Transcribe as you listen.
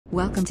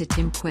Welcome to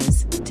Tim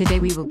Quiz. Today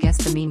we will guess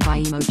the meme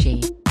by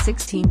emoji.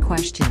 16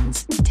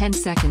 questions, 10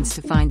 seconds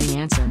to find the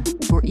answer.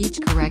 For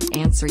each correct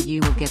answer you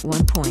will get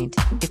 1 point.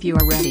 If you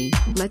are ready,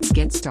 let's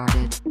get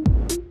started.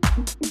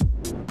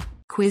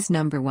 Quiz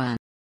number 1.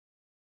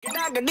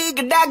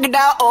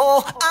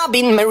 Oh, I've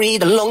been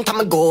married a long time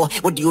ago.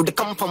 Would you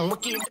come from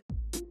Wiki?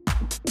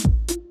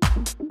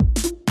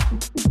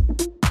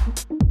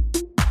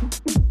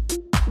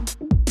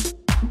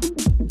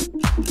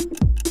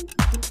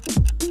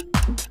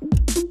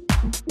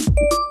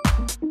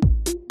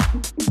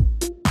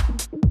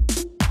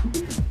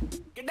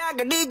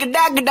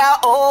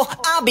 Oh,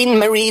 I've been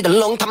married a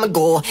long time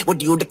ago.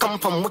 Would you come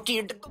from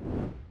Wiki?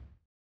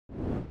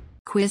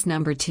 Quiz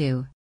number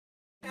 2.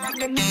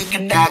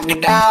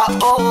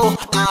 Oh,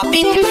 I've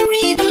been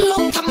married a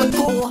long time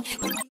ago.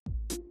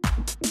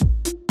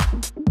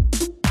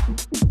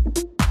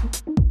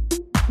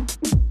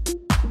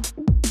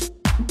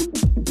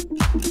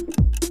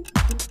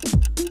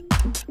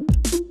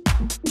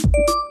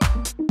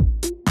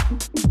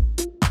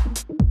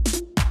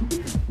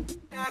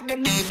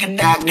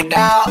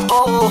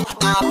 Oh,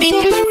 I've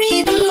been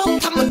married a long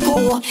time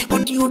ago.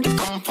 Would you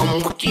come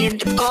from Wiki?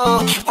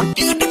 Would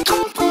you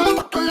come from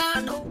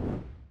Bacolado?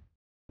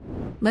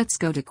 Let's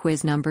go to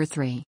quiz number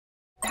 3.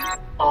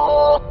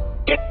 Oh,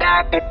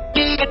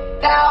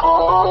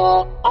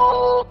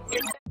 oh.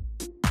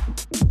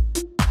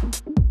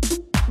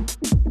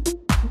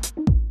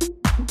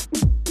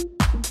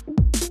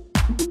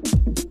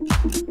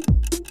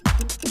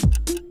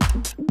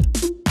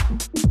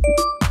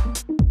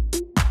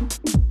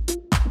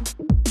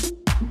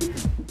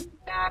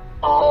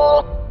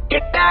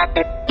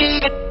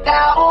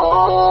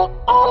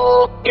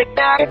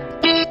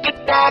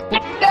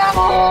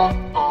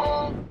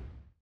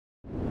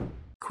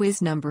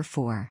 Quiz number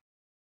 4.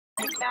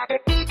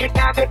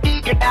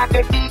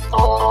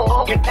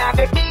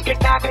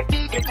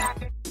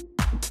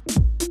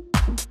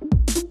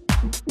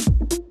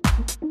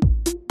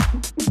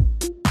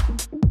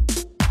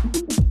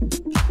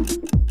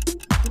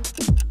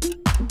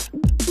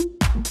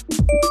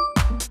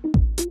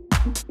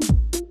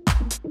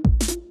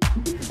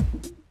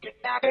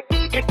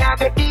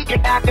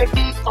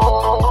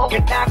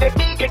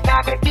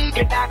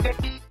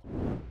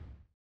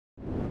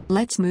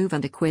 Let's move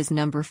on to quiz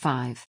number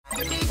 5.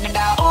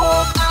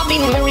 Oh, I've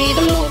been married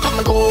a long time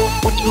ago.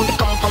 Would you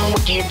come from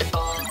Wiki?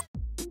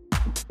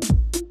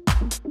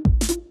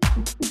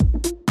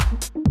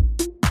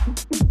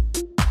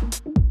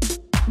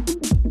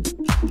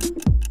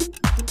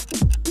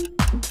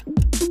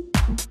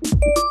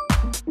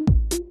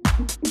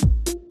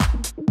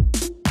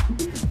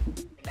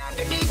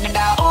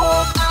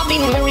 Oh, I've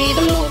been married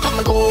a long time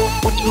ago.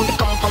 Would you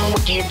come from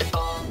Wiki?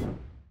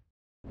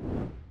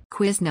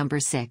 Quiz number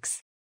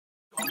 6.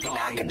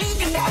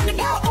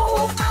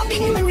 Oh, I've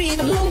been married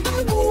a long time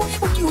ago.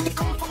 Would you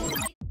come from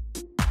Wiki?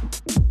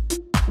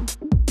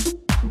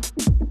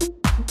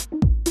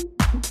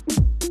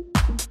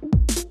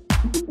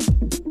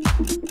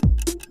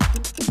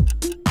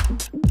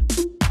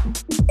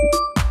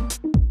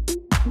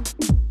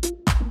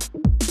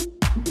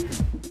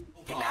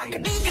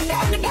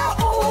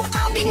 Oh,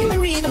 I've been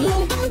married a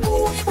long time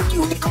ago. Would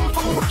you come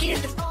from Wiki?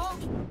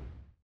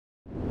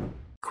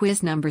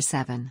 Quiz number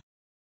 7.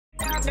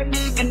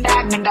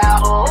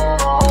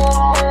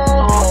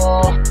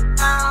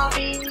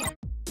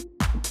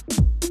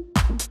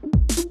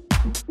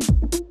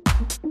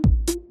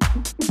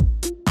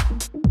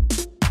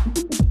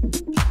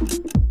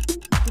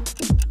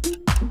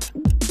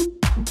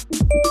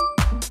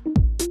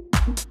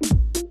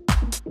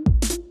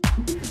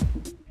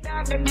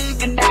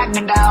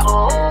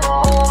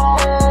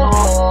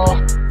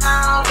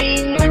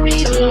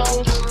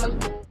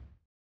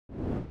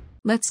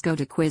 Let's go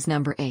to quiz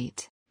number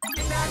 8.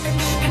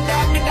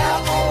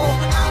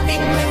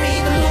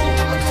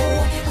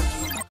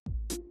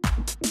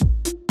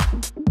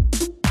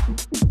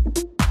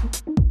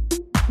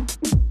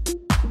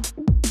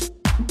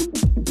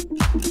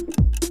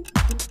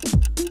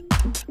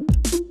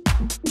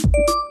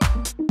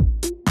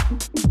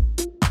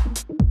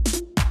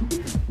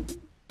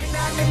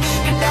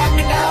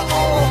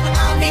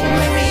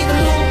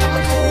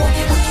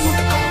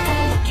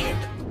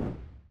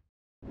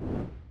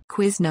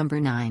 Quiz number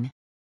 9.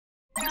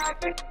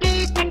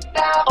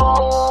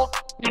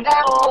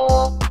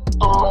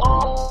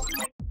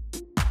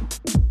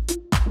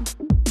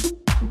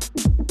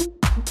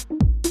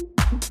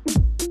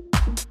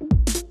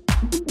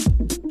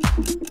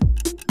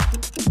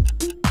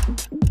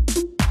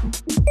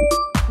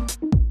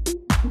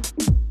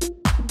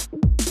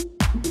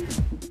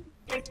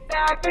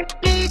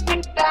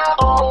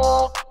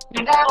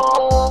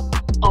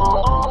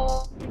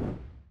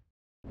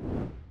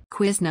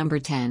 Quiz number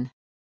 10.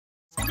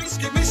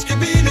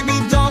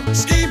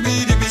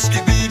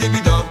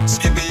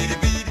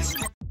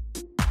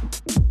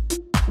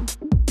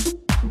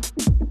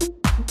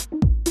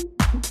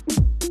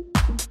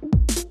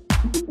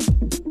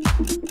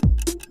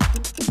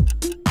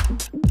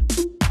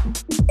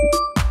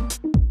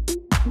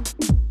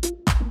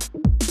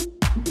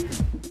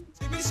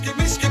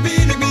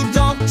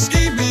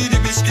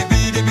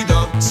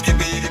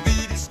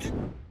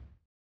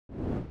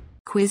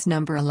 Quiz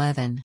number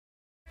 11.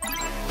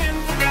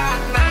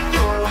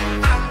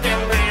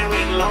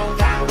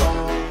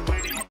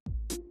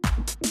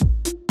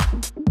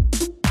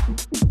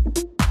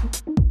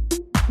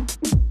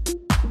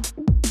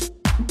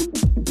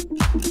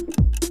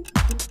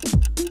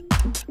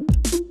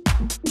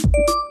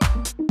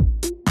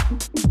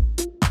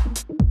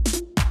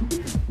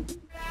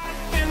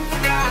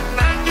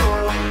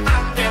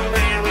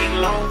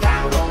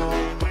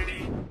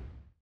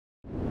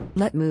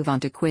 Let's move on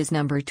to quiz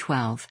number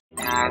 12.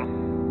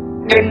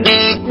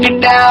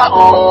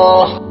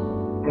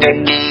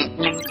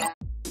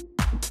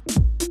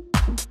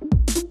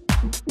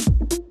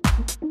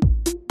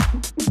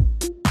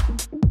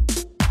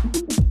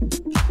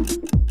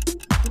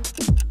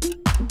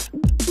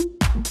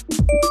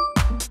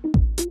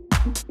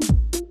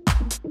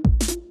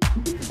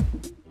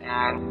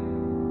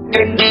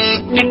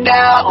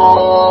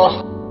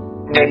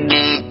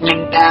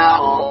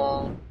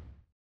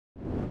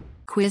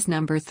 Quiz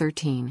number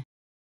 13.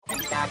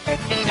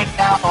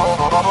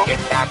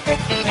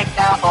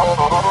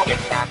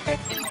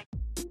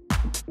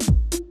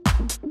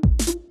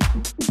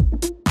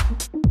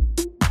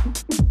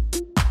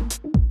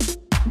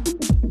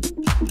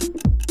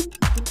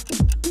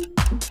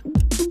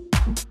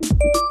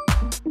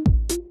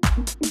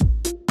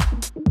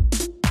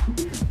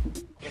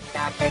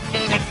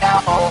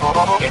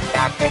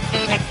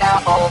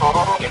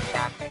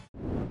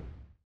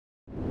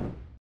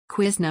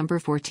 Quiz number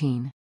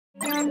 14.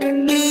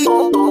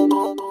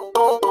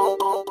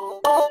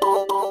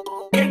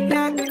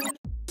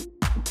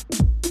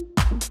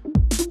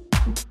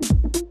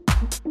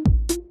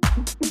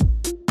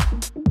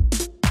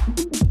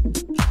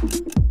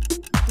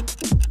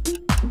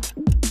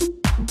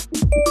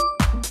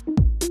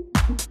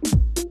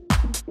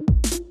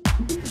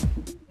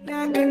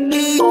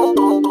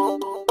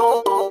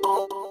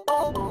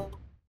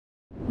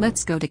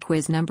 Let's go to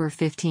quiz number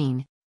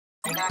 15.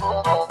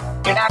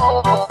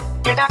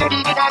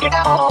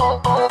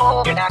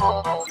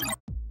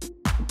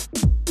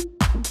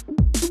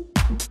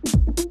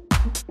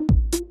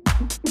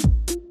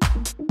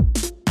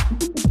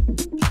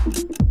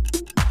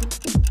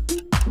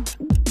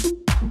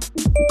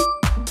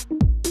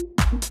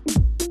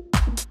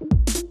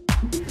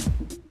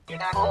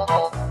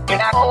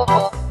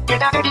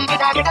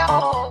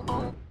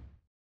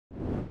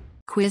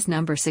 Quiz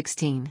number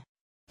 16.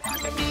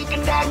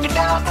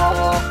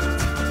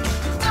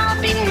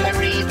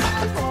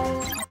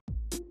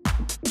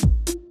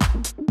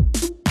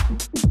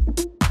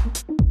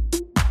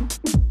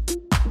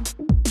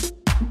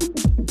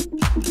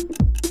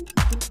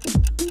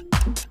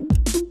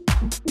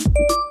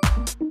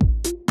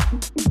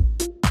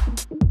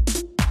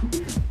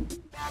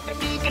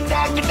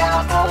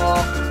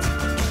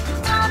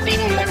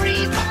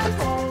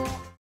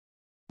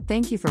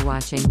 Thank you for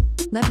watching.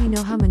 Let me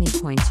know how many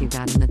points you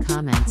got in the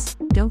comments.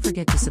 Don't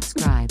forget to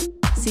subscribe.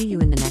 See you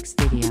in the next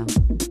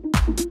video.